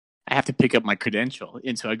have to pick up my credential.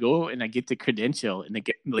 And so I go and I get the credential, and the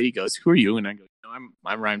lady goes, "Who are you?" And I go, "No,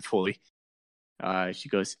 I'm Ryan Foley." She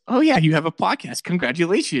goes, "Oh yeah, you have a podcast.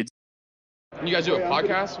 Congratulations." You guys do a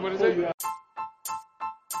podcast? What is it?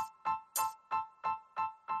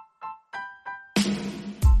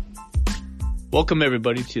 Welcome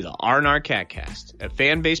everybody to the R&R Catcast, a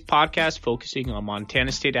fan-based podcast focusing on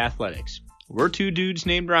Montana State athletics. We're two dudes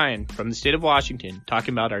named Ryan from the state of Washington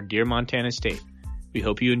talking about our dear Montana State. We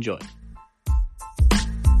hope you enjoy.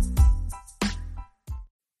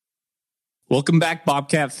 Welcome back,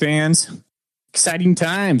 Bobcat fans. Exciting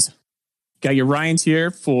times. Got your Ryans here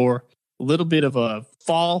for a little bit of a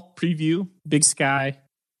fall preview, Big Sky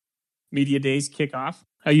Media Days kickoff.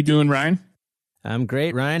 How you doing, Ryan? I'm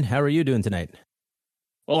great, Ryan. How are you doing tonight?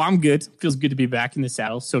 Oh, I'm good. Feels good to be back in the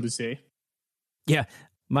saddle, so to say. Yeah,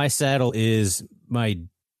 my saddle is my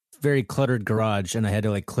very cluttered garage, and I had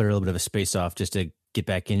to clear a little bit of a space off just to get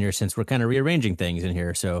back in here since we're kind of rearranging things in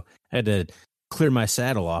here. So I had to clear my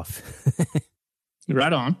saddle off.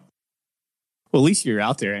 Right on. Well, at least you're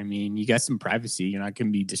out there. I mean, you got some privacy. You're not going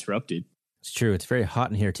to be disrupted. It's true. It's very hot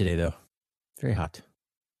in here today, though. Very hot.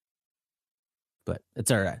 But it's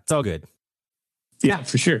all right. It's all good. Yeah,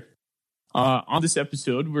 for sure. On this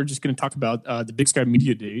episode, we're just going to talk about the Big Sky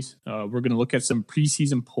Media Days. We're going to look at some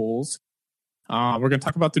preseason polls. We're going to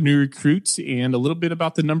talk about the new recruits and a little bit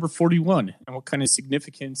about the number 41 and what kind of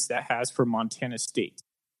significance that has for Montana State.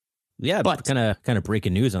 Yeah, but kind of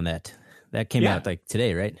breaking news on that. That came out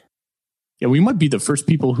today, right? Yeah, we might be the first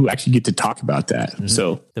people who actually get to talk about that. Mm-hmm.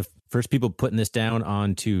 So the first people putting this down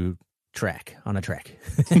on a track.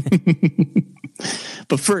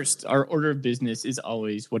 But first, our order of business is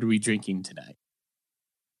always, what are we drinking tonight?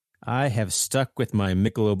 I have stuck with my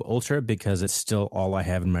Michelob Ultra because it's still all I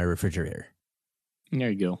have in my refrigerator. There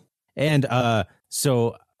you go. And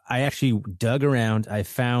so I actually dug around. I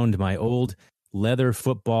found my old leather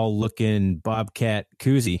football looking Bobcat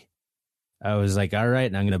koozie. I was like, all right,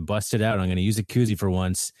 and I'm going to bust it out. I'm going to use a koozie for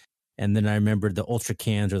once. And then I remembered the Ultra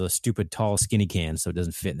cans are those stupid, tall, skinny cans, so it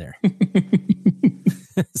doesn't fit in there.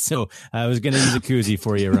 So I was going to use a koozie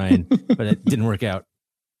for you, Ryan, but it didn't work out.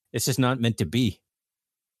 It's just not meant to be.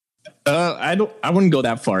 I wouldn't go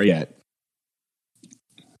that far yet.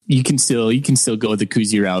 You can still go the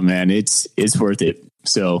koozie route, man. It's worth it.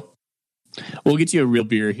 So we'll get you a real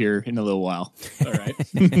beer here in a little while. All right.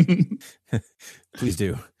 Please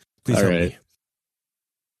do. Please help me.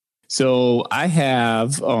 So I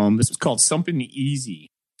have this is called Something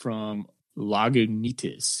Easy from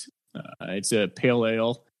Lagunitas. It's a pale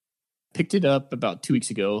ale. Picked it up about 2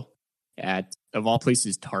 weeks ago at, of all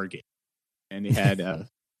places, Target, and they had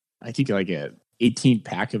I think like a 18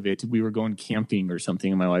 pack of it. We were going camping or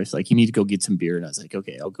something, and my wife's like, "You need to go get some beer," and I was like,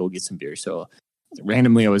 "Okay, I'll go get some beer." So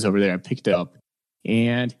randomly, I was over there. I picked it up,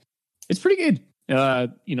 and it's pretty good.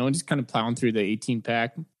 Just kind of plowing through the 18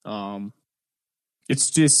 pack. It's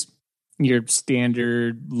just your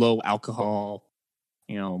standard low alcohol,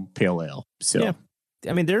 pale ale. So, yeah.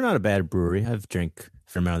 I mean, they're not a bad brewery. I've drank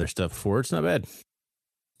from other stuff before. It's not bad.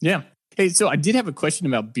 Yeah. Hey, so I did have a question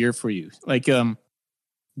about beer for you. Like, do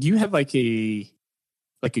you have like a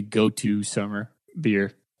go-to summer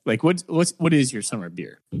beer? Like, what is your summer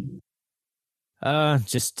beer?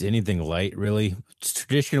 Just anything light, really.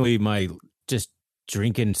 Traditionally, my just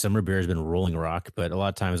drinking summer beer has been Rolling Rock, but a lot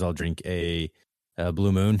of times I'll drink a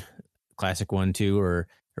Blue Moon, classic one too, or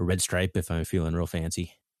a Red Stripe if I'm feeling real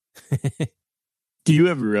fancy. Do you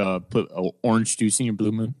ever put orange juice in your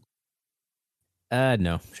Blue Moon?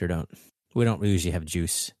 No, sure don't. We don't usually have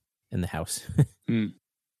juice in the house.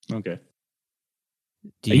 Okay.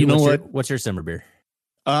 Do you know what's your summer beer?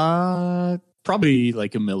 Probably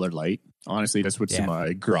like a Miller Lite. Honestly, that's what's in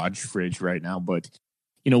my garage fridge right now. But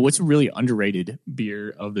what's a really underrated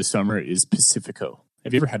beer of the summer is Pacifico.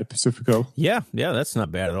 Have you ever had a Pacifico? Yeah, that's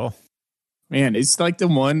not bad at all. Man, it's like the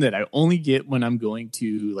one that I only get when I'm going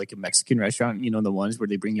to like a Mexican restaurant, the ones where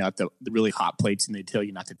they bring you out the really hot plates and they tell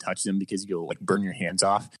you not to touch them because you'll like burn your hands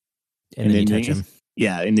off. And then you touch them.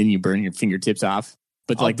 Yeah, and then you burn your fingertips off.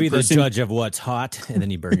 But I'll be the judge of what's hot, and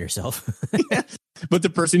then you burn yourself. Yeah. But the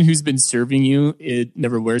person who's been serving you, it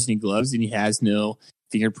never wears any gloves and he has no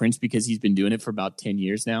fingerprints because he's been doing it for about 10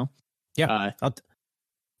 years now. Yeah,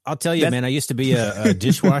 I'll tell you, man, I used to be a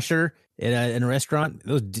dishwasher in a restaurant.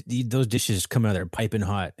 Those dishes come out of there piping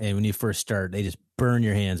hot, and when you first start, they just burn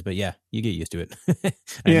your hands. But yeah, you get used to it.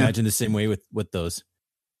 I imagine the same way with those.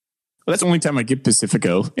 Well, that's the only time I get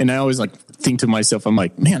Pacifico, and I always think to myself, I'm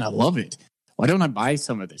like, man, I love it. Why don't I buy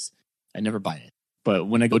some of this? I never buy it, but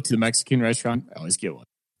when I go to the Mexican restaurant, I always get one.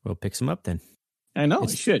 Well, pick some up then. I know I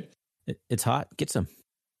should. It's hot. Get some.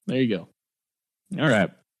 There you go. All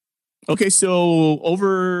right. Okay, so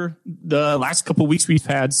over the last couple of weeks, we've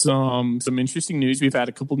had some interesting news. We've had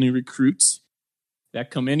a couple new recruits that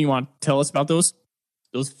come in. You want to tell us about those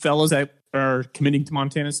fellows that are committing to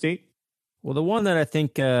Montana State? Well, the one that I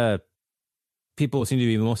think people seem to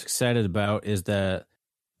be most excited about is the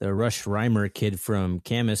Rush Reimer kid from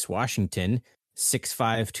Camas, Washington,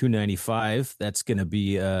 6'5", 295. That's going to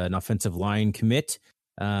be an offensive line commit.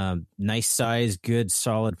 Nice size, good,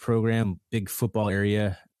 solid program, big football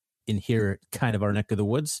area in here, kind of our neck of the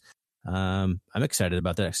woods. I'm excited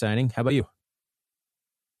about that signing. How about you?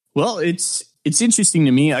 Well, it's interesting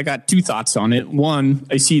to me. I got two thoughts on it. One,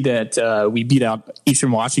 I see that we beat out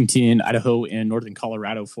Eastern Washington, Idaho, and Northern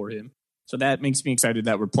Colorado for him. So that makes me excited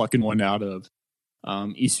that we're plucking one out of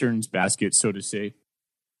Eastern's basket, so to say.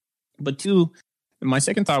 But two, my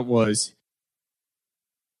second thought was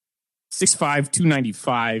 6'5",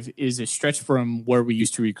 295 is a stretch from where we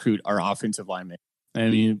used to recruit our offensive linemen. I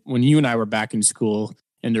mean, when you and I were back in school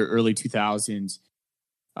in the early 2000s,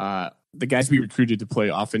 the guys we recruited to play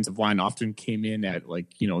offensive line often came in at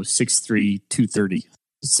 6'3", 230,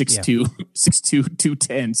 6'2", 6'2",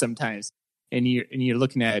 210 sometimes. And you're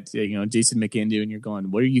looking at Jason McIndoe and you're going,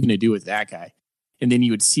 what are you going to do with that guy? And then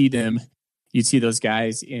you'd see those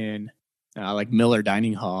guys in like Miller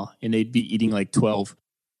Dining Hall, and they'd be eating like 12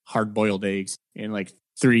 hard-boiled eggs and like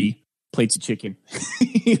 3 plates of chicken.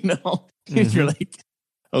 And you're like,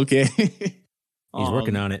 okay, he's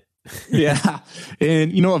working on it. Yeah,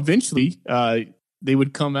 and eventually they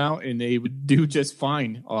would come out and they would do just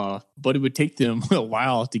fine, but it would take them a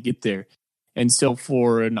while to get there. And so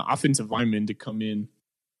for an offensive lineman to come in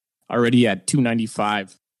already at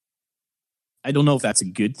 295, I don't know if that's a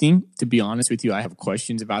good thing, to be honest with you. I have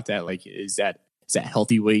questions about that. Like, is that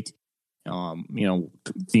healthy weight?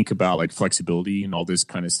 Think about like flexibility and all this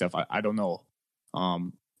kind of stuff. I don't know.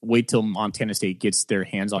 Wait till Montana State gets their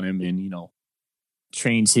hands on him and,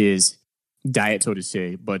 trains his diet, so to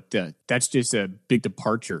say. But that's just a big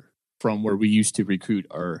departure from where we used to recruit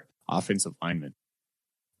our offensive linemen.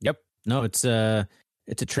 Yep. No, it's a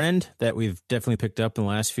trend that we've definitely picked up in the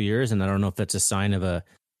last few years, and I don't know if that's a sign of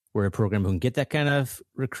we're a program who can get that kind of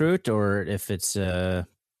recruit, or if it's I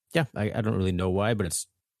don't really know why, but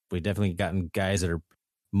we've definitely gotten guys that are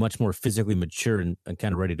much more physically mature and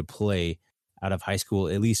kind of ready to play out of high school,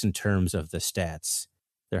 at least in terms of the stats,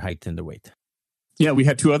 their height and their weight. Yeah, we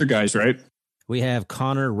had 2 other guys, right? We have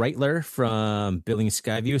Connor Reitler from Billings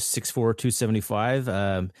Skyview, 6'4", 275.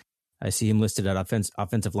 I see him listed at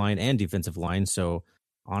offensive line and defensive line. So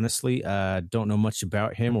honestly, don't know much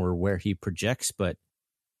about him or where he projects, but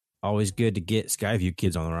always good to get Skyview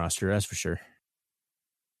kids on the roster, that's for sure.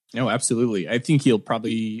 No, absolutely. I think he'll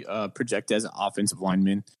probably project as an offensive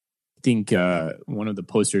lineman. I think one of the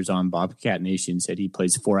posters on Bobcat Nation said he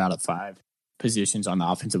plays 4 out of 5 positions on the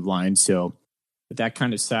offensive line. So with that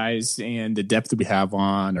kind of size and the depth that we have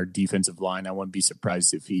on our defensive line, I wouldn't be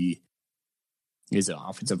surprised if he is an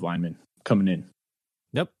offensive lineman coming in.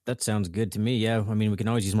 Yep, that sounds good to me. Yeah, I mean, we can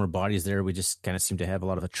always use more bodies there. We just kind of seem to have a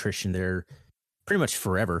lot of attrition there pretty much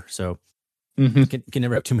forever. So can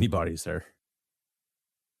never have too many bodies there.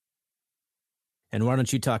 And why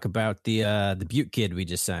don't you talk about the Butte kid we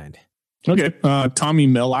just signed? Okay, Tommy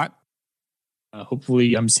Mellott.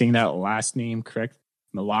 Hopefully I'm saying that last name correct.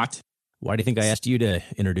 Mellott. Why do you think I asked you to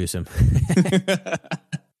introduce him?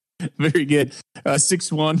 Very good.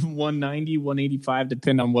 6'1", 190, 185,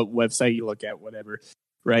 depending on what website you look at, whatever.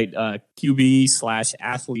 Right.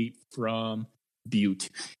 QB/athlete from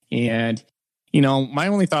Butte. And, my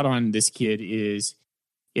only thought on this kid is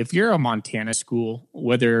if you're a Montana school,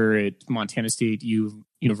 whether it's Montana State,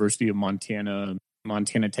 University of Montana,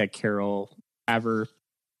 Montana Tech, Carroll, whatever,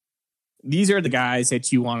 these are the guys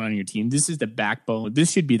that you want on your team. This is the backbone.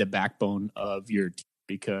 This should be the backbone of your team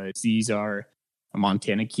because these are a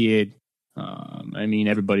Montana kid.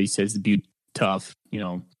 Everybody says the Butte tough.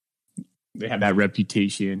 They have that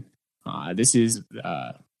reputation. This is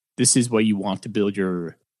what you want to build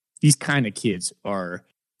these kind of kids are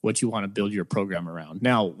what you want to build your program around.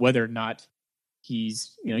 Now, whether or not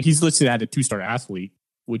he's listed at a 2-star athlete,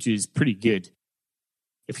 which is pretty good.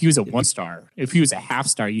 If he was a 1-star, if he was a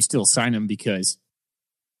half-star, you still sign him because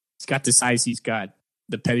he's got the size, he's got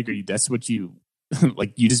the pedigree. That's what you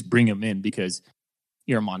you just bring him in because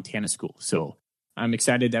you're a Montana school. So I'm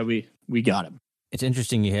excited that we got him. It's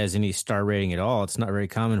interesting he has any star rating at all. It's not very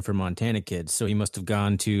common for Montana kids. So he must have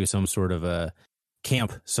gone to some sort of a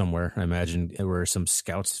camp somewhere, I imagine, where some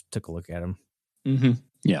scouts took a look at him. Mm-hmm.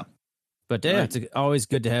 Yeah. But It's always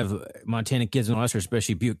good to have Montana kids on the roster,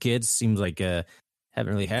 especially Butte kids. Seems like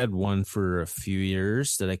haven't really had one for a few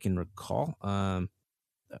years that I can recall.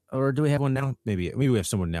 or do we have one now? Maybe we have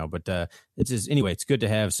someone now, but anyway, it's good to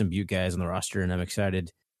have some Butte guys on the roster, and I'm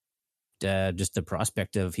excited. Just the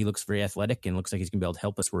prospect of he looks very athletic and looks like he's going to be able to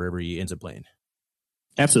help us wherever he ends up playing.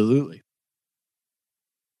 Absolutely.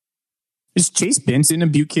 Is Chase Benson a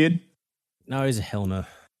Butte kid? No, he's a Helena.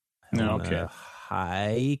 No, okay.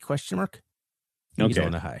 High question mark? Okay.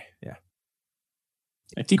 Helena High, yeah.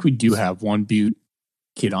 I think we do have one Butte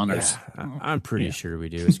kid on ours. I'm pretty sure we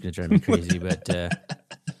do. It's going to drive me crazy, but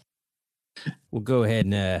we'll go ahead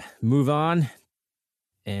and move on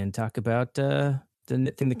and talk about the thing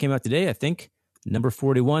that came out today, I think. Number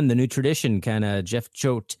 41, the new tradition, kind of Jeff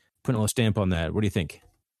Choate putting a little stamp on that. What do you think?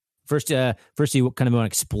 First, you kind of want to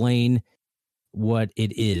explain what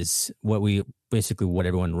it is, what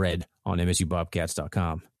everyone read on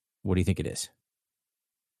MSUBobcats.com. What do you think it is?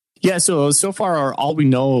 Yeah, so far all we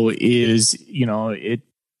know is, it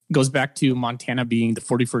goes back to Montana being the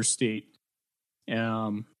 41st state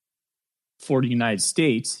for the United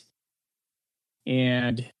States.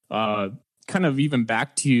 And kind of even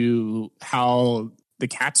back to how the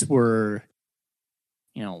Cats were,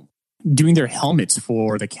 doing their helmets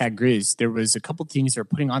for the Cat Grizz. There was a couple things they're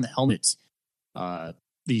putting on the helmets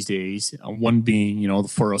these days. One being, the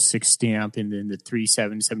 406 stamp, and then the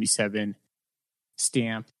 3777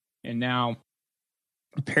 stamp. And now,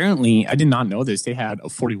 apparently, I did not know this, they had a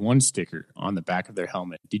 41 sticker on the back of their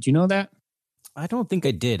helmet. Did you know that? I don't think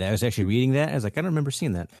I did. I was actually reading that. I was like, I don't remember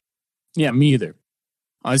seeing that. Yeah, me either.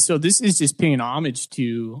 So this is just paying homage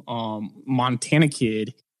to Montana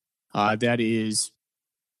kid that is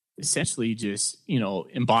essentially just,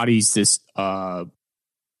 embodies this, what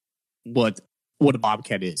a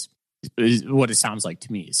Bobcat is what it sounds like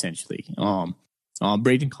to me, essentially.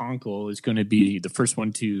 Braden Conkle is going to be the first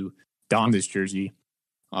one to don this jersey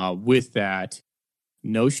with that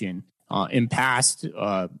notion. In past,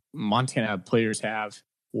 Montana players have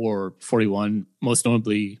wore 41, most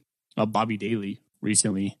notably Bobby Daly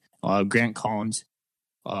recently, Grant Collins.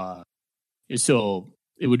 So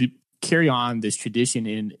it would carry on this tradition,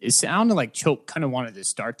 and it sounded like Choate kind of wanted to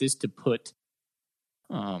start this to put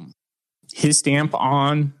his stamp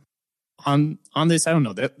on this. I don't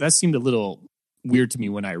know. That seemed a little weird to me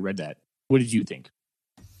when I read that. What did you think?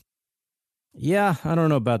 Yeah, I don't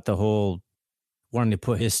know about the whole wanting to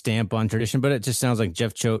put his stamp on tradition, but it just sounds like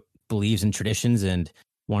Jeff Choate believes in traditions and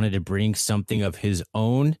wanted to bring something of his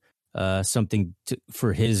own, something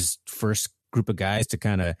for his first group of guys to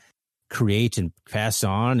kind of create and pass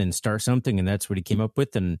on and start something. And that's what he came up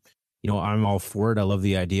with. And, I'm all for it. I love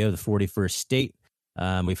the idea of the 41st state.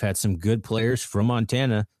 We've had some good players from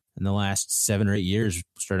Montana in the last 7 or 8 years,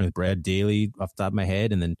 starting with Brad Daly off the top of my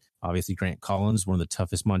head. And then obviously Grant Collins, one of the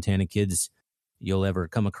toughest Montana kids you'll ever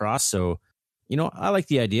come across. So, I like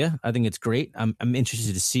the idea. I think it's great. I'm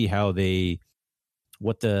interested to see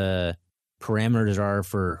what the parameters are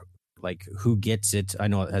for like who gets it. I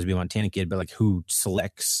know it has to be a Montana kid, but like who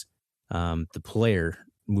selects the player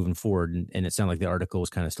moving forward. And it sounded like the article was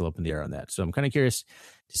kind of still up in the air on that. So I'm kind of curious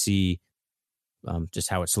to see just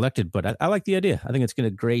how it's selected, but I like the idea. I think it's a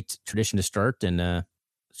great tradition to start, and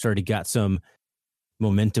it's already got some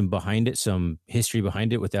momentum behind it, some history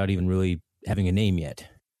behind it without even really having a name yet.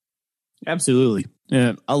 Absolutely.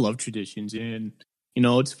 Yeah, I love traditions, and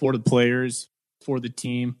it's for the players, for the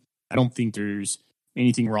team. I don't think there's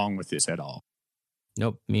anything wrong with this at all.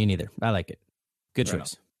 Nope, me neither. I like it. Good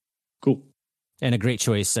choice. Cool. And a great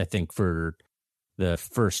choice, I think, for the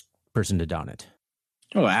first person to don it.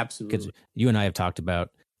 Oh, absolutely. Because you and I have talked about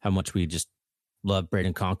how much we just love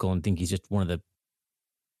Braden Conkle and think he's just one of the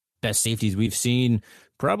best safeties we've seen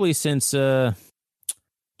probably since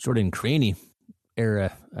Jordan Craney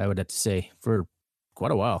era, I would have to say, for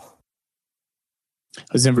quite a while. I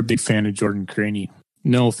was never a big fan of Jordan Craney.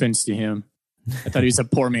 No offense to him. I thought he was a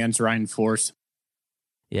poor man's Ryan Force.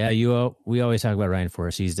 Yeah, we always talk about Ryan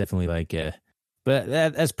Force. He's definitely like, but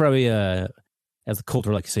that's probably as a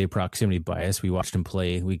Colter like to say proximity bias. We watched him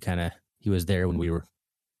play. He was there when we were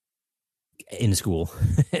in school.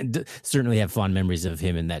 And certainly have fond memories of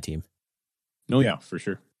him and that team. Oh yeah, for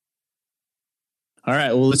sure. All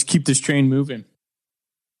right, well, let's keep this train moving.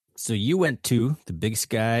 So you went to the Big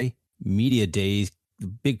Sky Media Days, the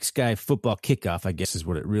Big Sky Football Kickoff, I guess is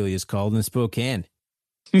what it really is called, in Spokane.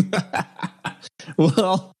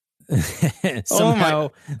 Well,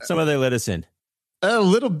 somehow they let us in. A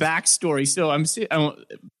little backstory. So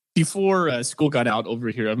before school got out over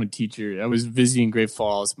here, I'm a teacher. I was visiting Great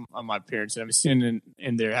Falls on my parents, and I was sitting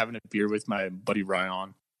in there having a beer with my buddy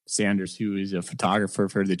Ryan Sanders, who is a photographer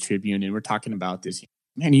for the Tribune, and we're talking about this.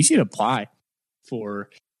 Man, you should apply for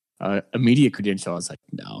a media credential. I was like,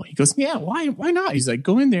 no. He goes, yeah, why not? He's like,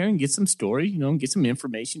 go in there and get some story, and get some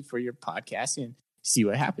information for your podcast and see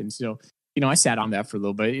what happens. So, I sat on that for a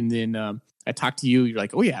little bit, and then I talked to you. You're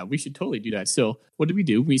like, oh yeah, we should totally do that. So what did we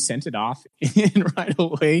do? We sent it off, and right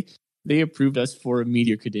away they approved us for a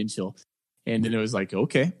media credential. And then it was like,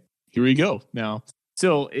 okay, here we go now.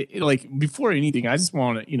 So like before anything, I just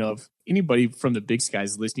want to, if anybody from the Big Sky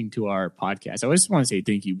is listening to our podcast, I just want to say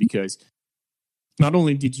thank you, because not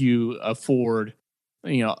only did you afford,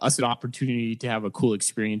 us an opportunity to have a cool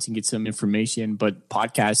experience and get some information, but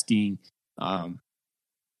podcasting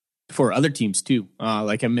for other teams too.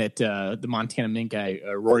 Like I met the Montana Mint guy,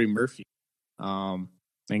 Rory Murphy, and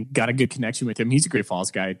got a good connection with him. He's a Great Falls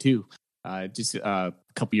guy too. Just a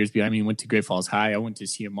couple years behind me, went to Great Falls High. I went to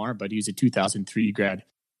CMR, but he was a 2003 grad.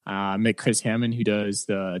 I met Chris Hammond, who does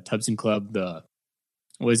the Tubson Club, the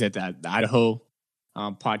Idaho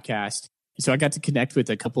podcast. So I got to connect with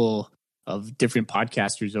a couple of different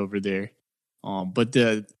podcasters over there. But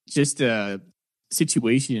the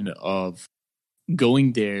situation of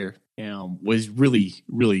going there was really,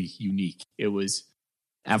 really unique. It was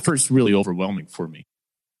at first really overwhelming for me.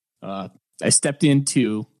 I stepped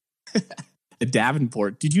into the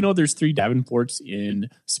Davenport. Did you know there's 3 Davenports in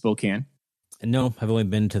Spokane? No, I've only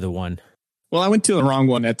been to the one. Well, I went to the wrong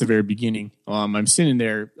one at the very beginning. I'm sitting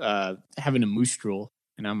there having a moose stroll,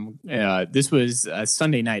 and this was a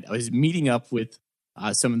Sunday night. I was meeting up with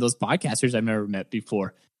some of those podcasters I've never met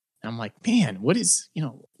before. And I'm like, man, what's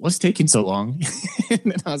taking so long? And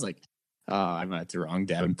then I was like, I'm at the wrong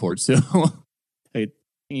Davenport. So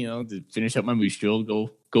to finish up my moose stroll,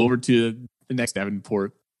 go over to the next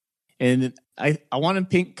Davenport. And I want to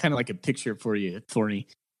paint kind of like a picture for you, Thorny.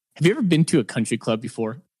 Have you ever been to a country club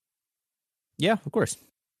before? Yeah, of course.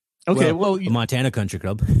 Okay, the Montana Country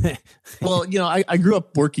Club. Well, I grew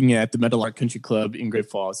up working at the Meadowlark Country Club in Great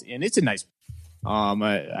Falls, and it's a nice.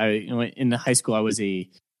 In high school I was a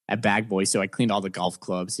bag boy, so I cleaned all the golf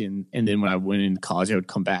clubs, and then when I went into college, I would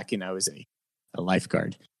come back and I was a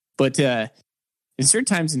lifeguard. But in certain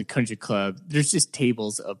times in the country club, there's just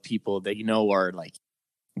tables of people that are like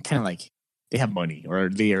kind of like they have money, or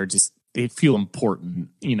they feel important.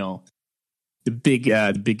 The big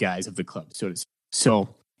guys of the club.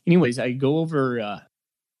 So anyways, I go over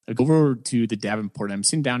to the Davenport. I'm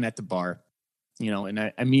sitting down at the bar, and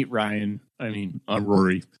I meet Rory,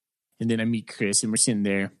 and then I meet Chris, and we're sitting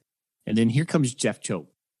there, and then here comes Jeff Choate,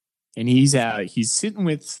 and he's sitting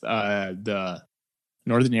with the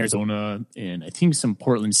Northern Arizona and I think some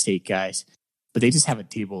Portland State guys, but they just have a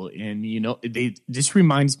table, and they just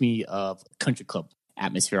reminds me of country club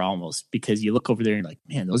atmosphere almost, because you look over there and you're like,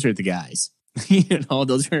 man, those are the guys.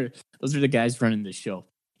 Those are the guys running the show.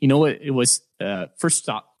 You know what? It was first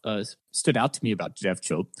stood out to me about Jeff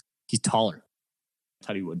Choate. He's taller. I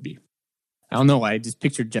thought he would be. I don't know. I just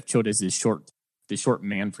pictured Jeff Choate as the short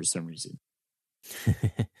man for some reason.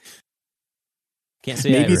 Can't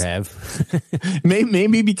say maybe I ever have.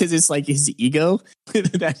 maybe because it's like his ego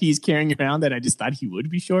that he's carrying around that I just thought he would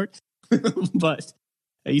be short. But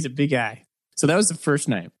he's a big guy. So that was the first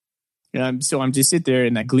night. So I'm just sit there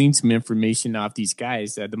and I gleaned some information off these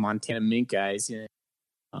guys, the Montana Mint guys,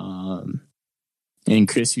 and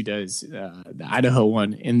Chris, who does the Idaho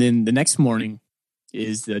one. And then the next morning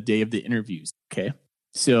is the day of the interviews. Okay.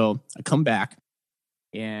 So I come back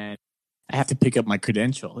and I have to pick up my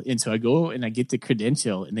credential. And so I go and I get the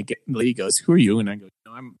credential, and the lady goes, "Who are you?" And I go,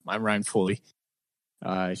 I'm Ryan Foley.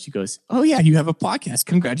 She goes, "Oh yeah, you have a podcast.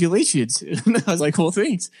 Congratulations." And I was like, "Well,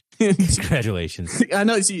 thanks." Congratulations. I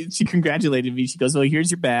know she congratulated me. She goes, "Well,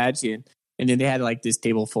 here's your badge." And then they had like this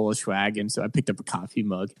table full of swag. And so I picked up a coffee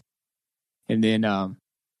mug. And then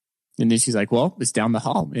she's like, "Well, it's down the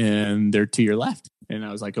hall and they're to your left." And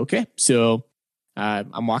I was like, "Okay." So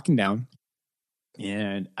I'm walking down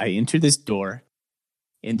and I enter this door,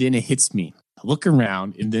 and then it hits me. I look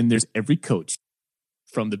around, and then there's every coach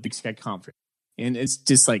from the Big Sky Conference. And it's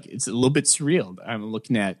just like, it's a little bit surreal. I'm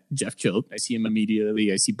looking at Jeff Choate. I see him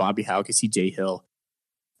immediately. I see Bobby Houck. I see Jay Hill.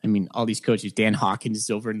 I mean, all these coaches. Dan Hawkins is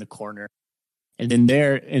over in the corner. And then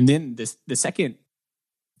the second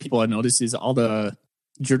people I notice is all the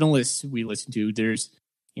journalists we listen to. There's,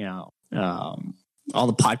 all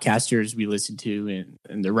the podcasters we listen to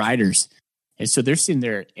and the writers. And so they're sitting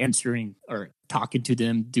there answering or talking to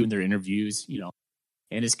them, doing their interviews,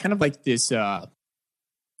 and it's kind of like this,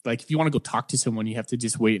 like if you want to go talk to someone, you have to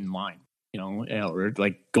just wait in line, or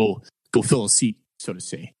like go fill a seat, so to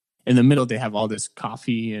say. In the middle, they have all this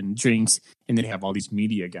coffee and drinks, and then they have all these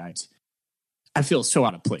media guys. I feel so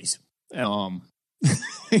out of place. I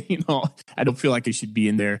don't feel like I should be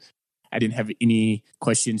in there. I didn't have any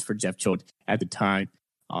questions for Jeff Choate at the time.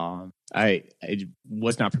 I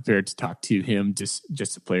was not prepared to talk to him,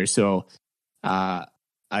 just a player. So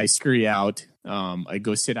I scurry out. I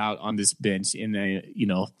go sit out on this bench, and I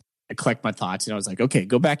collect my thoughts, and I was like, okay,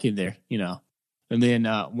 go back in there, And then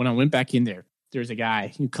when I went back in there, there's a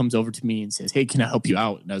guy who comes over to me and says, "Hey, can I help you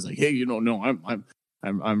out?" And I was like, "Hey, no,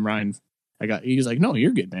 I'm Ryan. He was like, "No,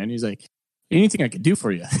 you're good, man." He's like, "Anything I could do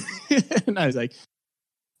for you?" And I was like,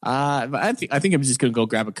 I think I'm just gonna go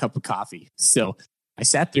grab a cup of coffee. So I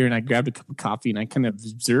sat there and I grabbed a cup of coffee and I kind of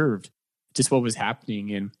observed just what was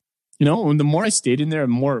happening. And and the more I stayed in there, the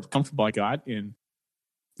more comfortable I got. And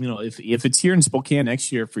if it's here in Spokane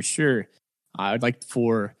next year, for sure, I'd like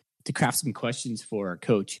to craft some questions for our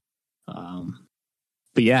coach.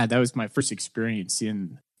 But yeah, that was my first experience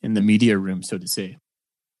in the media room, so to say.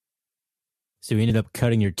 So you ended up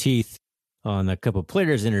cutting your teeth on a couple of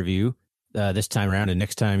players interview this time around, and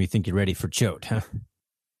next time you think you're ready for Choate, huh?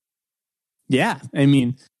 Yeah, I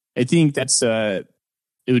mean, I think that's it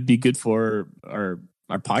would be good for our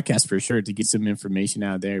podcast for sure to get some information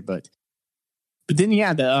out there. But then,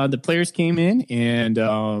 yeah, the players came in, and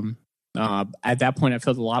at that point, I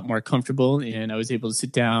felt a lot more comfortable, and I was able to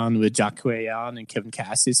sit down with Jacques Allen and Kevin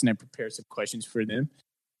Cassis, and I prepared some questions for them,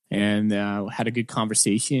 and had a good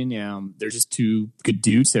conversation. They're just two good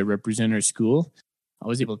dudes that represent our school. I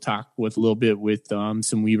was able to talk with a little bit with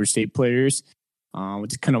some Weber State players. I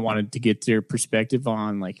just kind of wanted to get their perspective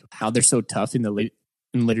on like how they're so tough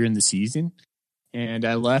later in the season. And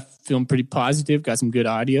I left feeling pretty positive, got some good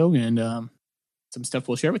audio, and some stuff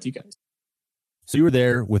we'll share with you guys. So you were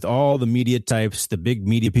there with all the media types, the big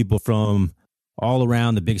media people from all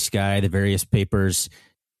around the Big Sky, the various papers.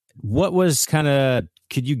 What was could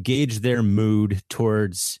you gauge their mood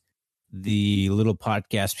towards the little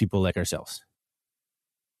podcast people like ourselves?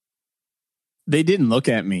 They didn't look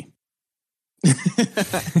at me.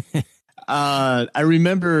 I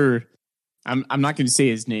remember, I'm not going to say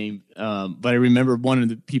his name, but I remember one of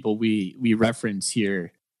the people we reference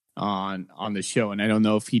here on the show, and I don't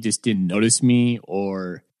know if he just didn't notice me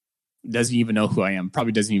or doesn't even know who I am.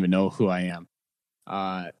 Probably doesn't even know who I am.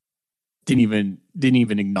 Didn't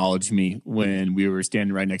even acknowledge me when we were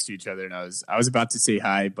standing right next to each other, and I was about to say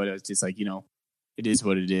hi, but I was just like, it is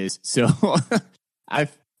what it is. So I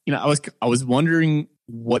was wondering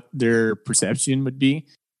what their perception would be,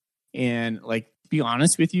 and like, to be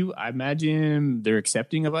honest with you, I imagine they're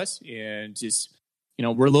accepting of us, and just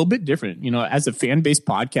we're a little bit different. As a fan-based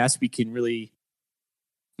podcast, we can really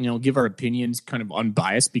give our opinions kind of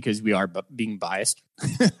unbiased because we are being biased,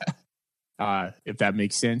 if that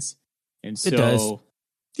makes sense. And so, it does.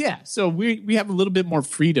 Yeah, so we have a little bit more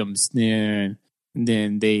freedoms than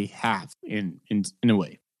they have in a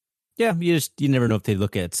way. Yeah, you never know if they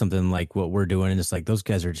look at something like what we're doing and it's like, those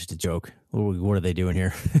guys are just a joke. What are they doing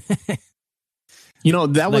here?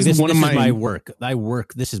 That was one of my work.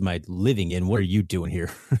 This is my living, and what are you doing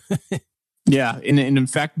here? Yeah, and in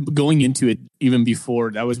fact, going into it even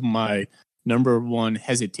before, that was my number one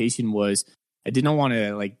hesitation. Was I did not want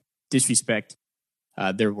to like disrespect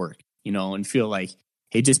their work, and feel like,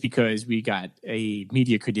 hey, just because we got a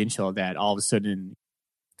media credential, that all of a sudden,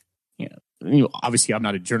 obviously I'm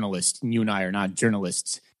not a journalist, and you and I are not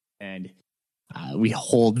journalists, and we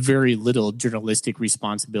hold very little journalistic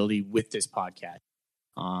responsibility with this podcast.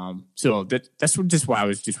 So that's just why I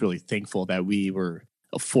was just really thankful that we were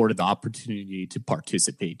afforded the opportunity to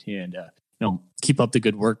participate and keep up the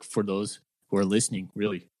good work for those who are listening.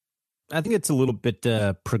 Really, I think it's a little bit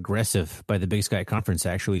progressive by the Big Sky Conference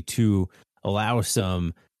actually to allow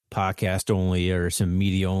some podcast only or some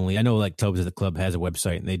media only. I know like Tubbs of the Club has a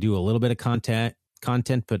website and they do a little bit of content,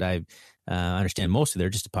 but I understand most of they're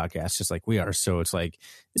just a podcast, just like we are. So it's like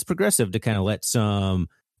it's progressive to kind of let some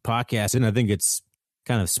podcasts, and I think it's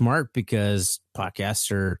kind of smart because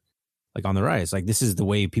podcasts are like on the rise. Like this is the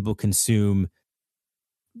way people consume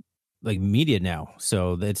like media now.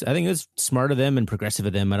 So I think it's smart of them and progressive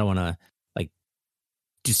of them. I don't want to like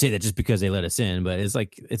just say that just because they let us in, but it's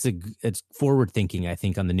like it's forward thinking, I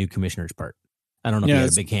think, on the new commissioner's part. I don't know if you're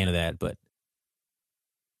a big fan of that, but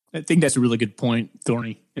I think that's a really good point,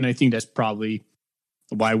 Thorny. And I think that's probably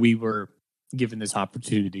why we were given this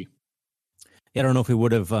opportunity. Yeah, I don't know if we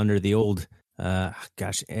would have under the old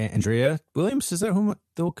Andrea Williams, is that who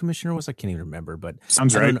the old commissioner was? I can't even remember, but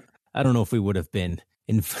sounds right. I don't know if we would have been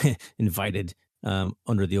invited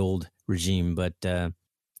under the old regime, but yeah,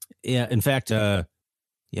 in fact, the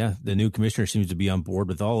new commissioner seems to be on board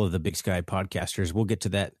with all of the Big Sky podcasters. We'll get to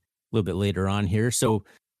that a little bit later on here. So,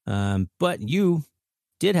 but you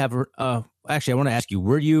did have actually, I want to ask you,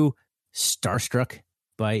 were you starstruck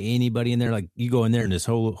by anybody in there? Like you go in there and this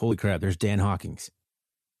holy crap, there's Dan Hawkins.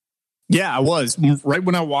 Yeah, I was right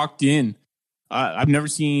when I walked in. I've never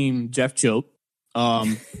seen Jeff Choate.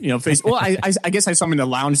 Face. Well, I guess I saw him in the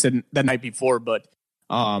lounge that night before, but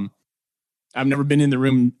I've never been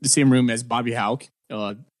in the same room as Bobby Houck,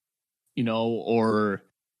 or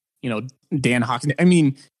Dan Hawkins. I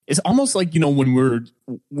mean, it's almost like when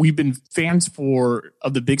we've been fans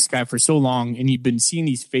of the Big Sky for so long, and you've been seeing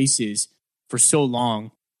these faces for so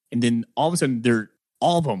long, and then all of a sudden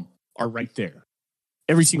all of them are right there,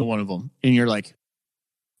 every single one of them, and you're like,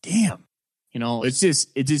 damn. It's just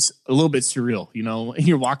a little bit surreal, and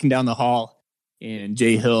you're walking down the hall and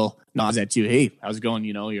Jay Hill nods at you. Hey, how's it going?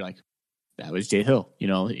 You're like, that was Jay Hill, it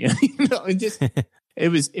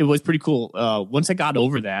was pretty cool. Once I got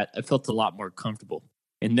over that, I felt a lot more comfortable.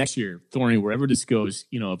 And next year, Thorny, wherever this goes,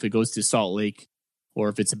 if it goes to Salt Lake or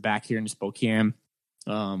if it's back here in Spokane,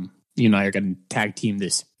 you and I are going to tag team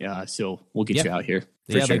this. So we'll get you out here.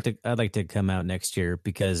 Yeah, sure. I'd like to come out next year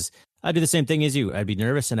because I'd do the same thing as you. I'd be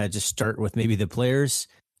nervous and I'd just start with maybe the players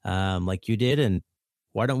like you did. And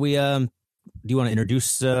why don't we, do you want to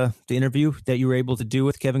introduce the interview that you were able to do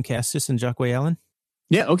with Kevin Cassis and Jacque Allen?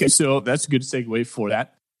 Yeah. Okay. So that's a good segue for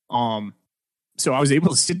that. So I was able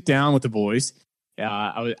to sit down with the boys.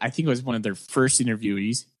 I think it was one of their first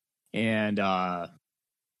interviewees. And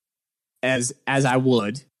as I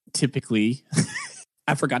would typically,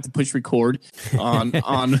 I forgot to push record on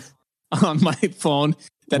my phone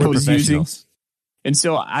that I was using. And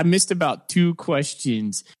so I missed about 2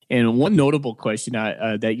 questions and one notable question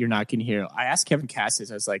that you're not going to hear. I asked Kevin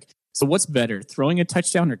Cassis, I was like, so what's better, throwing a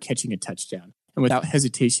touchdown or catching a touchdown? And without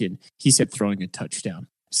hesitation, he said throwing a touchdown.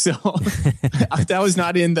 So that was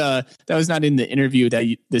not in the interview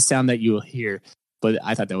the sound that you will hear, but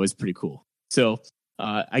I thought that was pretty cool. So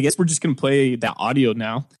I guess we're just going to play that audio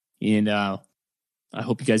now, and I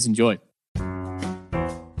hope you guys enjoy.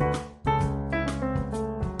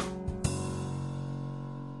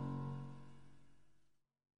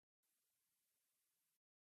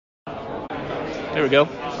 There we go.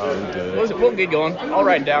 We'll get going. I'll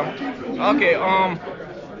write it down. Okay.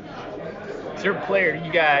 Is there a player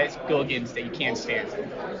you guys go against that you can't stand?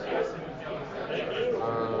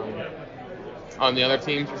 On the other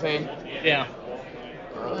teams, you're saying? Yeah.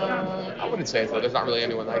 I wouldn't say so. There's not really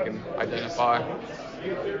anyone I can identify.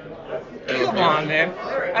 Come on, man.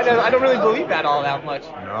 I don't really believe that all that much.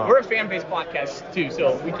 No. We're a fan-based podcast, too,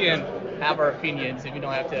 so we can have our opinions if we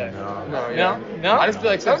don't have to. No? I just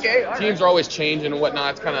feel like since teams are always changing and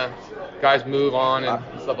whatnot, it's kind of guys move on and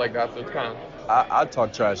stuff like that, so it's kind of... I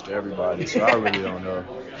talk trash to everybody, so I really don't know.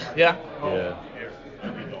 Yeah? Yeah.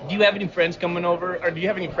 Do you have any friends coming over, or do you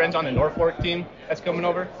have any friends on the Norfolk team that's coming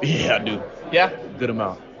over? Yeah, I do. Yeah? Good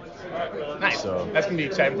amount. Nice. So, that's going to be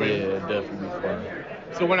exciting for you. Yeah, definitely fun.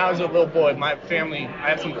 So when I was a little boy, I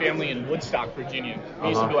have some family in Woodstock, Virginia. We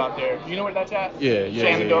used to go out there. Do you know where that's at? Yeah.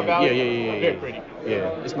 Shenandoah Valley? Yeah. Very pretty.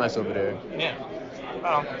 Yeah, it's nice over there. Yeah.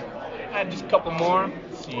 I had just a couple more.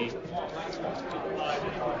 Let's see.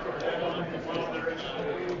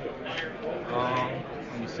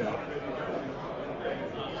 Let me see.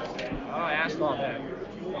 I asked all that.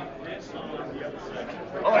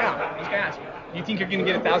 Oh, yeah. I was going to ask. Do you think you're going to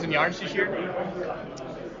get 1,000 yards this year?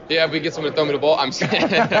 Yeah, if we get someone to throw me the ball, I'm saying.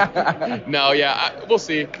 No, we'll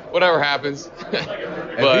see. Whatever happens.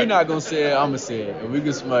 If you're not going to say it, I'm going to say it. If we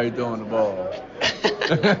get somebody throwing the ball.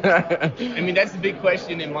 I mean, that's the big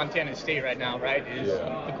question in Montana State right now, right? Is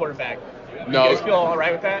the quarterback. No. You guys feel all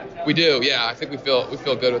right with that? We do, yeah. I think we feel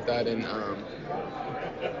good with that. And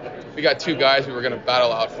we got 2 guys who were going to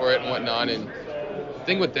battle out for it and whatnot. And the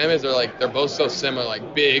thing with them is they're both so similar,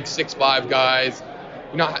 like big 6'5" guys.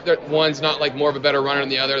 One's not like more of a better runner than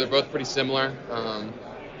the other. They're both pretty similar.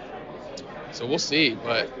 So we'll see.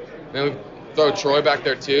 But we throw Troy back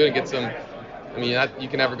there too and get some. I mean, you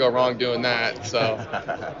can never go wrong doing that. So.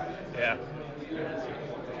 Yeah.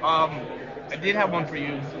 I did have one for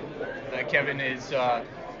you, Kevin. Is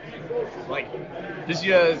this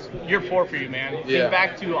is year 4 for you, man. Yeah. Think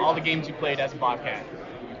back to all the games you played as a Bobcat.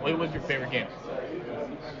 What was your favorite game?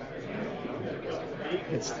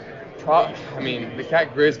 The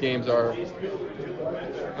Cat Grizz games are.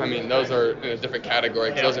 Those are in a different category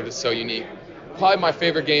because those are just so unique. Probably my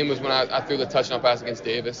favorite game was when I threw the touchdown pass against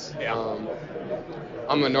Davis. Yeah.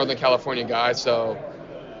 I'm a Northern California guy, so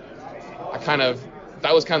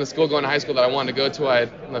that was kind of the school going to high school that I wanted to go to. I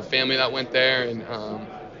had a family that went there and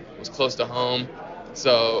was close to home.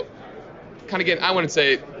 So I wouldn't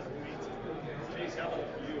say,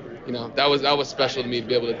 that was special to me to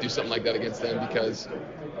be able to do something like that against them because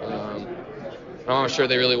I'm not sure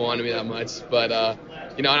they really wanted me that much. But,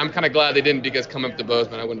 and I'm kind of glad they didn't because coming up to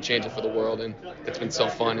Bozeman, I wouldn't change it for the world. And it's been so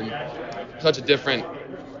fun and such a different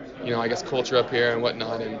I guess culture up here and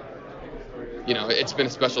whatnot. And, it's been a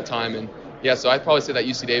special time. And, yeah, so I'd probably say that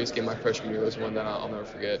UC Davis game my freshman year was one that I'll never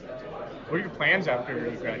forget. What are your plans after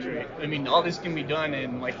you graduate? I mean, all this can be done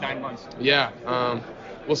in like 9 months. Yeah,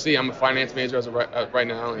 we'll see. I'm a finance major as of right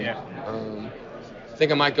now. And, I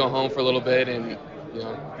think I might go home for a little bit and,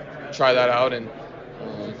 try that out. And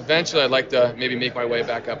eventually I'd like to maybe make my way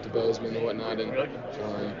back up to Bozeman and whatnot. And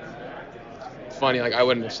it's funny, like I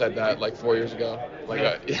wouldn't have said that like 4 years ago. Like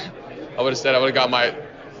I would have said I would have got my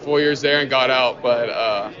 4 years there and got out. But,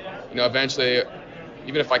 eventually,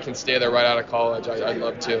 even if I can stay there right out of college, I'd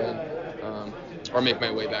love to. And, or make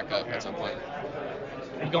my way back up at some point.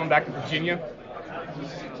 Are you going back to Virginia?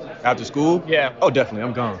 After school? Yeah. Oh, definitely.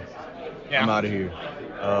 I'm gone. Yeah. I'm out of here.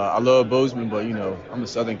 I love Bozeman, but, I'm a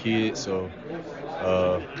Southern kid, so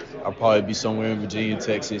I'll probably be somewhere in Virginia,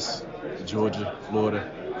 Texas, Georgia,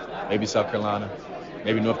 Florida, maybe South Carolina,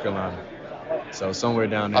 maybe North Carolina. So somewhere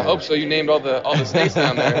down there. I hope so. You named all the states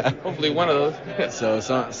down there. Hopefully one of those. So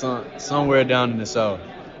somewhere down in the South.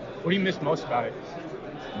 What do you miss most about it?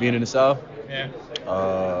 Being in the South? Yeah.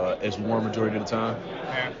 It's warm majority of the time.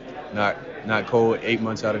 Yeah. Not cold 8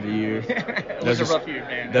 months out of the year. It was a rough year,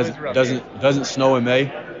 man. Doesn't snow in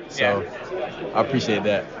May, so I appreciate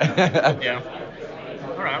that. Yeah.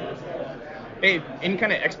 All right. Hey, any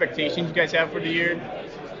kind of expectations you guys have for the year?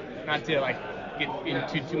 Not to get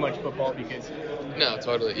into too much football because. No,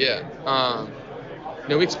 totally. Yeah.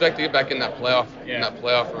 We expect to get back in that playoff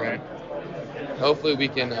run. Right. Hopefully we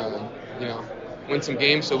can, win some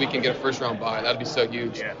games so we can get a first round bye. That'd be so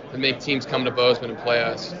huge. Yeah. And make teams come to Bozeman and play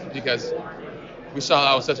us because we saw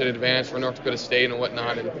that was such an advantage for North Dakota State and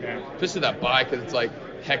whatnot. And just to that bye because it's like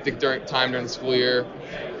hectic during the school year,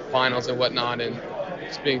 finals and whatnot, and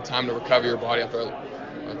just being time to recover your body after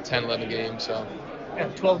a 10, 11 games. So. Yeah,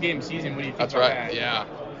 12-game season. What do you think That's about right. that? Yeah.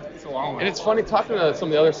 It's a long one. And it's funny talking to some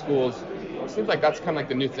of the other schools. It seems like that's kind of like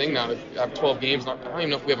the new thing now to have 12 games. I don't even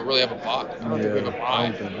know if we really have a bye. I don't think we have a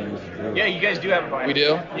bye. Yeah, you guys do have a bye. We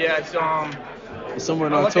do? Yeah, It's somewhere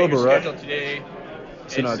in I looked at October, your right? schedule today.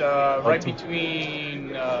 It's in right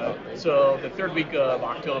between the third week of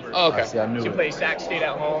October. Oh, okay. I see, I knew So you it. play Sac State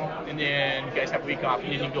at home, and then you guys have a week off,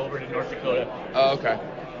 and then you go over to North Dakota. Oh, okay.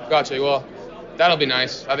 Gotcha. Well, that'll be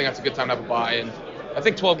nice. I think that's a good time to have a bye. And I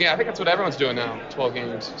think 12 games. I think that's what everyone's doing now. 12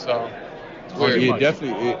 games. So it's weird. Yeah,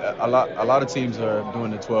 definitely. A lot of teams are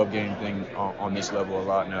doing the 12-game thing on this level a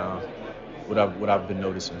lot now. What I've been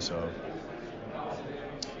noticing. So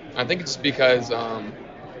I think it's because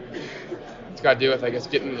it's got to do with, I guess,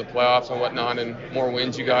 getting into the playoffs and whatnot, and more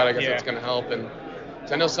wins you got. I guess that's going to help. And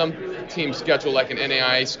I know some teams schedule like an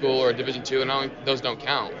NAIA school or a Division II, and those don't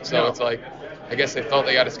count. So it's like, I guess they felt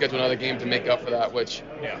they got to schedule another game to make up for that, which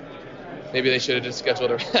maybe they should have just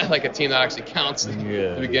scheduled like a team that actually counts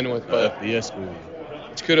to begin with. But FBS school.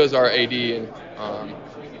 Kudos to our AD and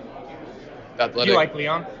athletic. Do you like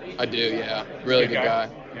Leon? I do, yeah. Really good guy.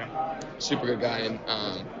 Yeah. Super good guy, and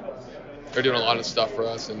they're doing a lot of stuff for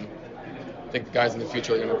us, and I think the guys in the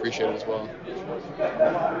future are going to appreciate it as well.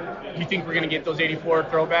 Do you think we're going to get those 84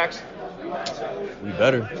 throwbacks? We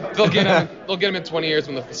better. They'll get them in 20 years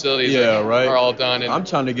when the facilities are all done. And I'm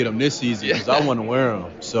trying to get them this season because I want to wear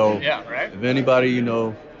them. So if anybody,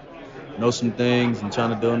 knows some things and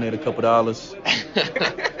trying to donate a couple dollars,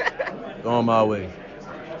 go on my way.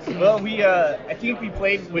 Well, I think we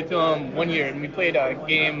played with them 1 year, and we played a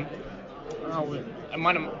game. It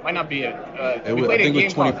might not be it. We played a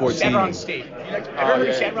game called 2014. Chadron State. Ever heard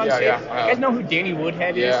of Chadron State? Yeah. You guys know who Danny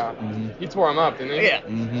Woodhead is? Yeah. Mm-hmm. He tore him up, didn't he? Yeah.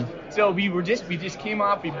 Mm-hmm. So we just came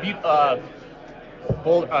off. We beat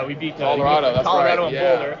Boulder. We beat Colorado. That's Colorado right.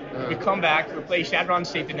 and Boulder. We come back. We play Chadron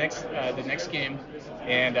State the next game,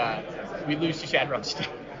 and we lose to Chadron State.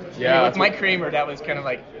 Yeah. With Mike Kramer, that was kind of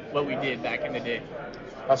like what we did back in the day.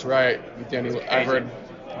 That's right. Danny, I heard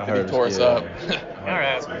he tore us up. All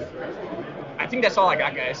right. I think that's all I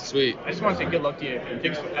got, guys. Sweet. I just want to say good luck to you. And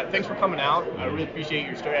thanks for coming out. I really appreciate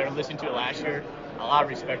your story. I listened to it last year. A lot of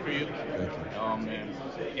respect for you. And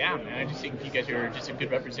yeah, man, I just think you guys are just a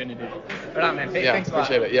good representative. Right on, man. Thanks a lot.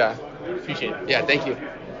 Appreciate it. Yeah. Appreciate it. Yeah, thank you.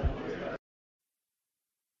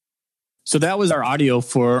 So that was our audio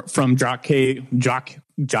from Jacque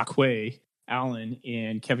Allen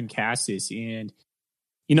and Kevin Cassis. And,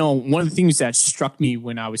 one of the things that struck me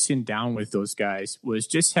when I was sitting down with those guys was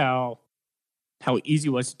just how easy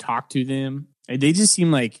it was to talk to them. They just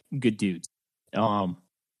seem like good dudes.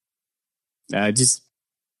 Just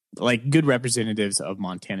like good representatives of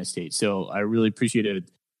Montana State. So I really appreciated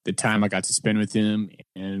the time I got to spend with them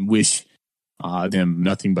and wish them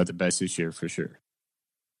nothing but the best this year for sure.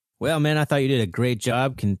 Well, man, I thought you did a great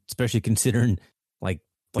job, especially considering, like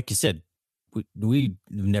you said, we've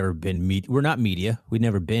never been we're not media. We've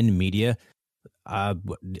never been media. I'm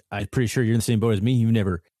pretty sure you're in the same boat as me. You've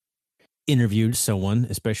never interviewed someone,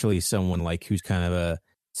 especially someone like who's kind of a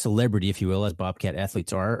celebrity, if you will, as Bobcat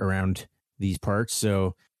athletes are around these parts.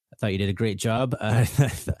 So I thought you did a great job. I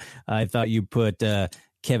thought you put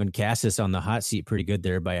Kevin Cassis on the hot seat pretty good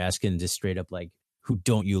there by asking just straight up like, who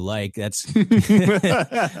don't you like? That's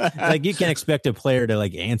like, you can't expect a player to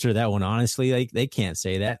like answer that one honestly. Like, they can't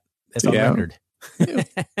say that. That's on record.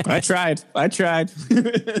 I tried.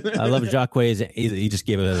 I love Jacques. He just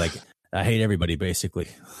gave it like, I hate everybody, basically.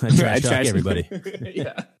 I trash everybody.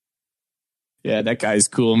 Yeah, that guy's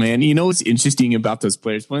cool, man. You know what's interesting about those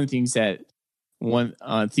players? One of the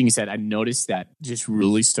things that I noticed that just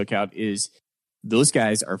really stuck out is those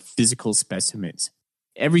guys are physical specimens.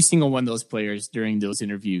 Every single one of those players during those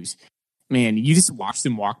interviews, man, you just watch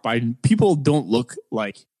them walk by, and people don't look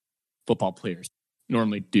like football players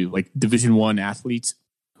normally do. Like Division I athletes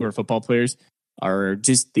who are football players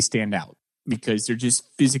they stand out because they're just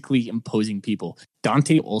physically imposing people.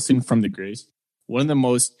 Dante Olson from the Grizz, one of the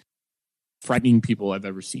most frightening people I've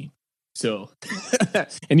ever seen. So,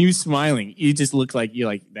 and he was smiling. He just looked like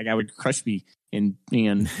that guy would crush me in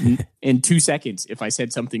 2 seconds if I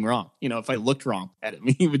said something wrong. If I looked wrong at him,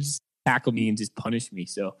 he would just tackle me and just punish me.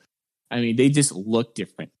 So, I mean, they just look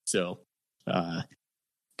different. So,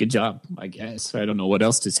 good job, I guess. I don't know what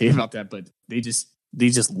else to say about that, but they just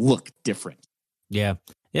look different. Yeah.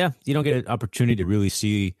 Yeah. You don't get an opportunity to really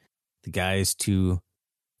see the guys too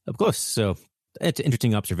up close. So it's an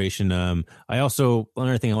interesting observation.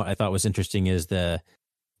 Another thing I thought was interesting is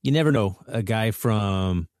you never know, a guy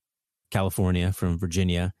from California, from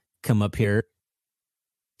Virginia, come up here.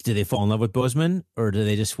 Do they fall in love with Bozeman, or do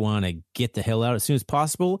they just want to get the hell out as soon as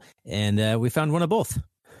possible? And we found one of both.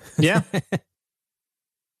 Yeah.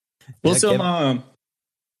 Well,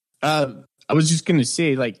 I was just going to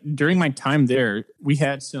say, like, during my time there, we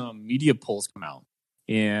had some media polls come out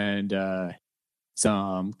and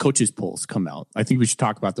some coaches polls come out. I think we should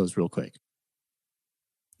talk about those real quick.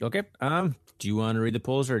 Okay. Do you want to read the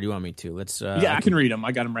polls, or do you want me to? Let's. I can read them.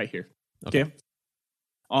 I got them right here. Okay.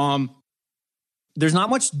 There's not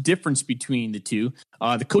much difference between the two.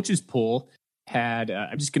 The coaches poll had,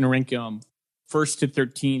 I'm just going to rank them 1st to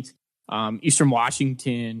 13th. Eastern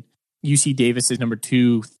Washington, UC Davis is number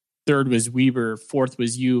 2. 3rd was Weber. 4th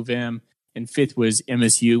was U of M. And 5th was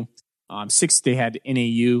MSU. 6th, they had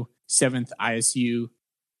NAU. 7th, ISU.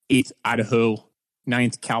 8th, Idaho.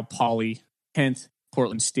 9th, Cal Poly. 10th,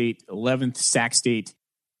 Portland State. 11th, Sac State.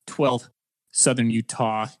 12th, Southern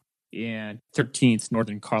Utah. And 13th,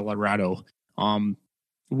 Northern Colorado.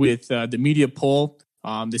 With the media poll,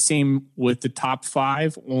 the same with the top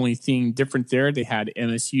 5. Only thing different there, they had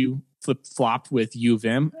MSU flip-flopped with U of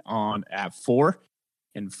M at 4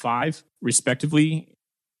 and 5, respectively.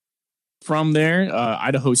 From there,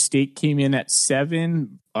 Idaho State came in at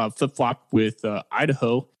 7, flip-flopped with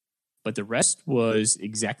Idaho, but the rest was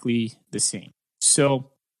exactly the same.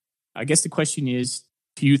 So I guess the question is,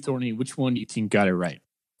 to you, Thorny, which one do you think got it right?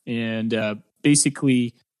 And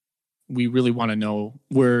basically, we really want to know,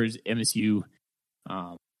 where is MSU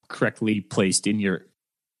correctly placed in your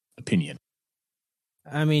opinion?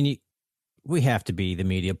 I mean, we have to be the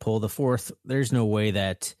media poll. The 4th, there's no way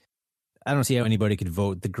that, I don't see how anybody could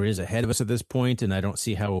vote the Grizz ahead of us at this point, and I don't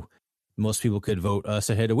see how most people could vote us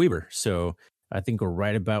ahead of Weber. So I think we're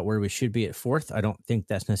right about where we should be at 4th. I don't think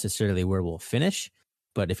that's necessarily where we'll finish,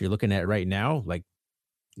 but if you're looking at it right now, like,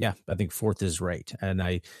 yeah, I think 4th is right. And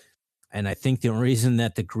I think the only reason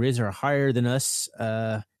that the Grizz are higher than us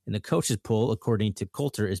in the coaches poll, according to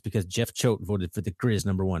Coulter, is because Jeff Choate voted for the Grizz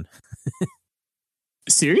number 1.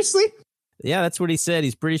 Seriously? Yeah, that's what he said.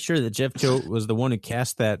 He's pretty sure that Jeff Choate was the one who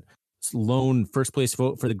cast that lone first place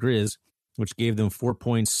vote for the Grizz, which gave them 4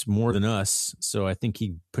 points more than us. So I think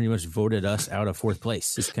he pretty much voted us out of 4th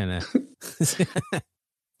place. It's kind of.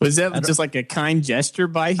 Was that just like a kind gesture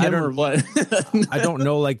by him, or what? I don't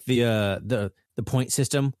know, like the point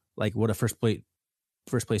system, like what a first place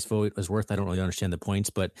vote was worth. I don't really understand the points,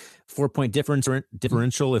 but 4-point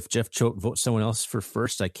differential. If Jeff Choate votes someone else for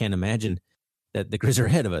first, I can't imagine that the Grizz are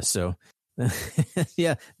ahead of us. So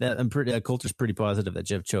yeah, I'm pretty. Coulter's pretty positive that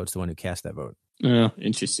Jeff Choate's the one who cast that vote. Oh,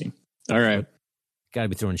 interesting. All right, got to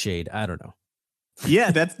be throwing shade. I don't know. Yeah,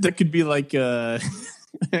 that could be like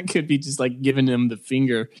that could be just like giving him the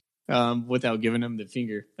finger without giving him the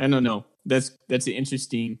finger. I don't know. That's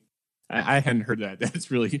interesting. I hadn't heard that.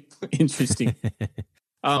 That's really interesting.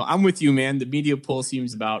 I'm with you, man. The media poll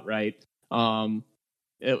seems about right.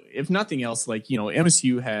 If nothing else, like,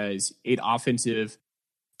 MSU has 8 offensive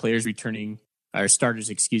players returning, or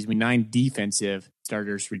starters, 9 defensive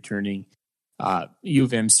starters returning. U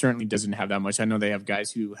of M certainly doesn't have that much. I know they have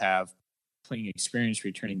guys who have playing experience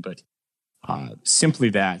returning, but simply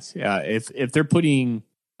that. If they're putting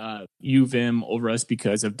U of M over us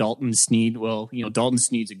because of Dalton Sneed, well, Dalton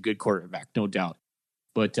Sneed's a good quarterback, no doubt.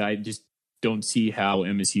 But I just don't see how U of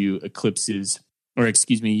M eclipses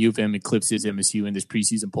MSU in this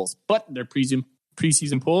preseason polls. But their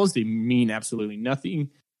preseason polls, they mean absolutely nothing.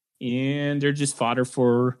 And they're just fodder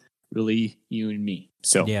for really you and me.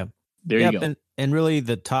 So yeah, there you go. And really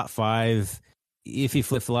the top 5, if you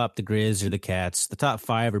flip-flop the Grizz or the Cats, the top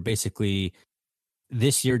 5 are basically,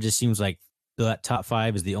 this year just seems like that top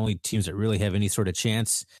 5 is the only teams that really have any sort of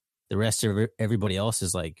chance. The rest of everybody else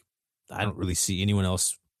is like, I don't really see anyone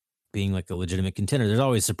else being like a legitimate contender. There's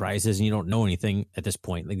always surprises and you don't know anything at this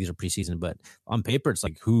point. Like these are preseason, but on paper, it's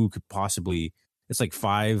like who could possibly, it's like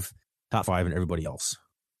top 5 and everybody else.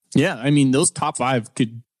 Yeah. I mean, those top 5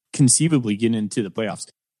 could conceivably get into the playoffs.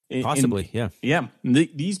 Possibly. Yeah. Yeah.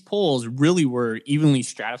 These polls really were evenly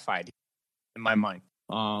stratified in my mind.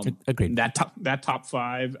 Agreed. That top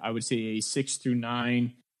 5, I would say 6 through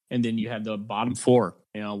 9. And then you had the bottom 4,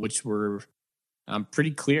 which were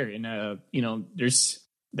pretty clear. And, there's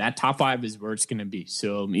that top 5 is where it's going to be.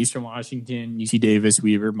 So Eastern Washington, UC Davis,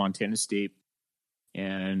 Weaver, Montana State,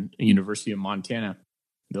 and University of Montana.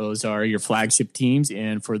 Those are your flagship teams.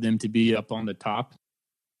 And for them to be up on the top,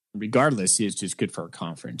 regardless, is just good for our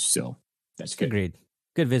conference. So that's good. Agreed.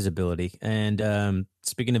 Good visibility. And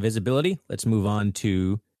speaking of visibility, let's move on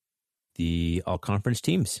to the all-conference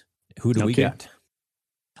teams. Who do we got?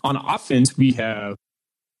 On offense, we have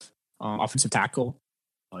offensive tackle,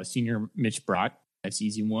 senior Mitch Brott. That's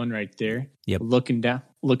easy one right there. Yep. Looking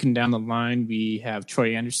down the line, we have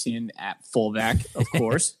Troy Anderson at fullback, of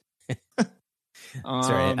course.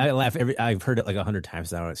 Sorry, I laugh I've heard it like 100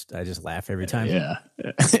 times now. I just laugh every time. Yeah,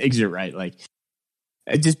 you're right. Like,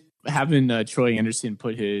 just having Troy Anderson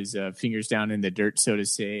put his fingers down in the dirt, so to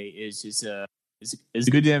say, is just is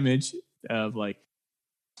a good image of like,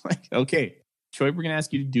 okay, Troy, we're gonna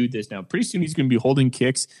ask you to do this now. Pretty soon, he's gonna be holding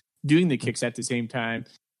kicks, doing the kicks at the same time,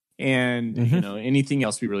 and anything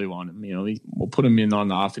else we really want him. We'll put him in on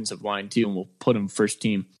the offensive line too, and we'll put him first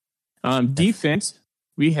team. Defense,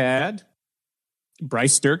 we had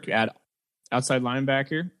Bryce Stirk at outside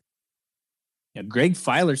linebacker. Yeah, Greg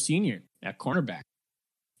Filer Sr. at cornerback.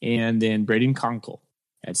 And then Braden Conkle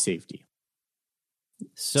at safety.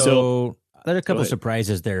 So there are a couple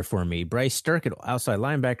surprises there for me. Bryce Stirk at outside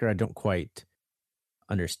linebacker, I don't quite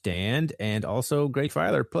understand. And also Greg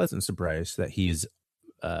Filer, pleasant surprise that he's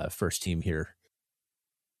first team here.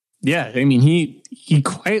 Yeah, I mean, he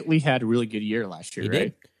quietly had a really good year last year, right?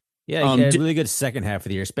 Did. Yeah, he had a really good second half of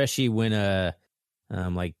the year, especially when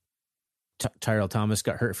Tyrell Thomas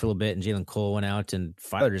got hurt for a little bit and Jalen Cole went out, and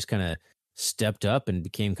Filer just kind of stepped up and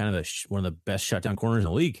became kind of one of the best shutdown corners in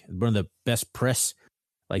the league. One of the best press,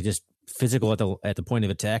 like just physical at the point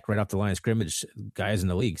of attack, right off the line of scrimmage guys in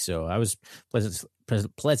the league. So I was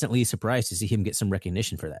pleasantly surprised to see him get some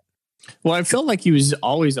recognition for that. Well, I felt like he was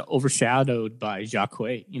always overshadowed by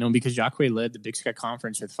Jacque, because Jacque led the Big Sky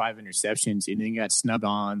Conference with 5 interceptions and then got snubbed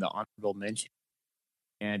on the honorable mention.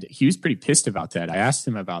 And he was pretty pissed about that. I asked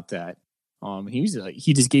him about that. He was like,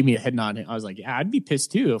 he just gave me a head nod. I was like, yeah, I'd be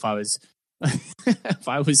pissed too if I was if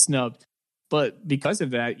I was snubbed. But because of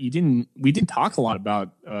that, we didn't talk a lot about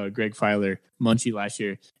Greg Filer Munchie last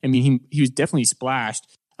year. I mean, he was definitely splashed.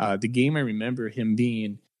 The game I remember him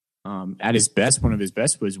being at his best, one of his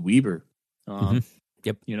best was Weber.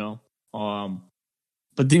 Yep. But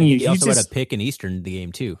then he also just had a pick in Eastern the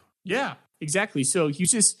game too. Yeah, exactly. So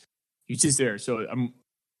he's just there. So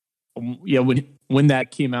when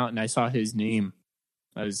that came out and I saw his name,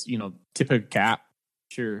 I was tip of cap,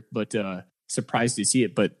 sure, but surprised to see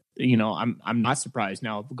it. But I'm not surprised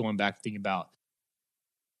now going back thinking about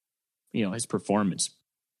his performance.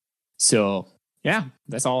 So yeah,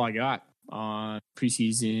 that's all I got on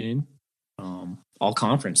preseason all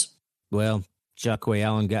conference. Well, Jacque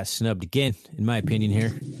Allen got snubbed again, in my opinion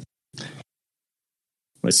here.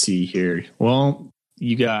 Let's see here. Well,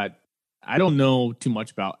 I don't know too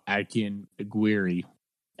much about Adkin Aguirre.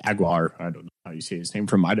 Aguar, I don't know how you say his name,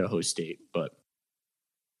 from Idaho State. But,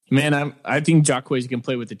 man, I think Jacque is going to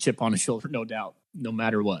play with a chip on his shoulder, no doubt, no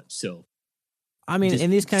matter what. So, I mean, in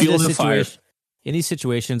these kinds of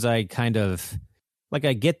situations, I kind of, like,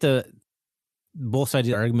 I get both sides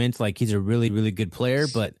of the argument. Like, he's a really, really good player,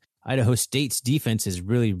 but Idaho State's defense is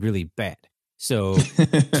really, really bad. So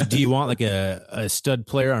do you want like a stud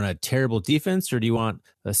player on a terrible defense, or do you want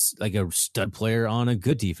a stud player on a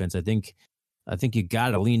good defense? I think you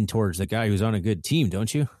got to lean towards the guy who's on a good team,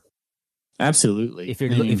 don't you? Absolutely.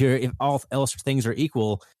 If all else things are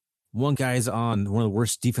equal, one guy's on one of the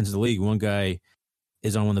worst defenses in the league. One guy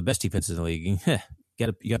is on one of the best defenses in the league. You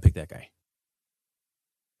gotta pick that guy.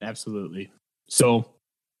 Absolutely. So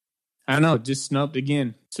I don't know, just snubbed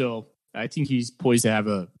again. So I think he's poised to have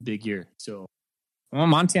a big year. So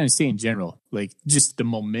Montana State in general, like just the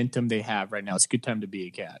momentum they have right now, it's a good time to be a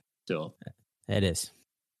Cat. So it is.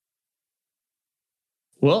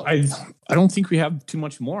 Well, I don't think we have too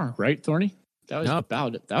much more, right, Thorny? That was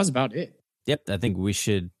about it. That was about it. Yep, I think we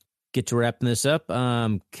should get to wrapping this up.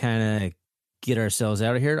 Kind of get ourselves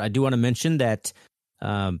out of here. I do want to mention that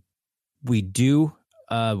we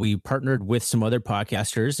partnered with some other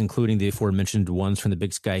podcasters, including the aforementioned ones from the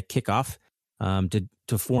Big Sky Kickoff,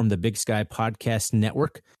 to form the Big Sky Podcast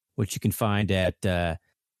Network, which you can find at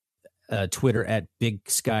Twitter at Big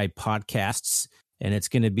Sky Podcasts. And it's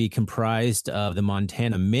going to be comprised of the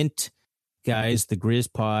Montana Mint guys, the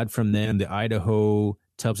Grizz Pod from them, the Idaho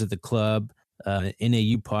Tubs at the Club,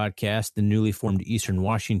 NAU podcast, the newly formed Eastern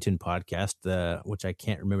Washington podcast, which I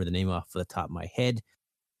can't remember the name off the top of my head.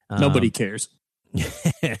 Nobody cares.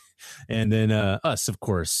 And then us, of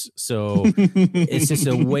course. So it's just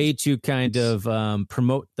a way to kind of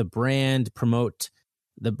promote the brand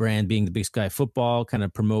being the Big Sky Football, kind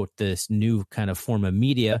of promote this new kind of form of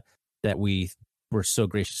media that we were so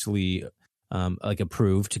graciously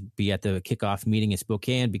approved to be at the kickoff meeting in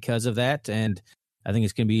Spokane because of that. And I think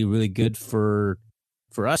it's going to be really good for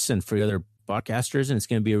us and for the other podcasters. And it's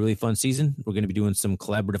going to be a really fun season. We're going to be doing some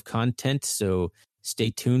collaborative content. So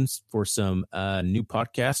stay tuned for some new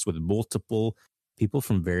podcasts with multiple people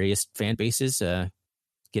from various fan bases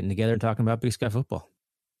getting together and talking about Big Sky football.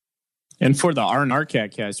 And for the R&R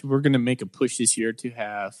Catcast, we're going to make a push this year to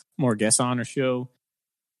have more guests on our show.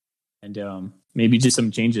 And maybe just some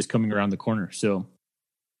changes coming around the corner. So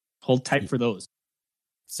hold tight for those.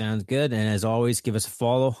 Sounds good. And as always, give us a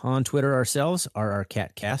follow on Twitter ourselves,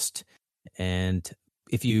 RRCatcast. And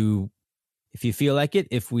if you feel like it,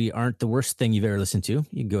 if we aren't the worst thing you've ever listened to,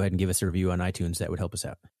 you can go ahead and give us a review on iTunes. That would help us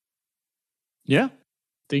out. Yeah.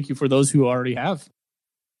 Thank you for those who already have.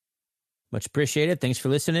 Much appreciated. Thanks for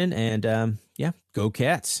listening. And go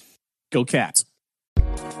Cats. Go Cats.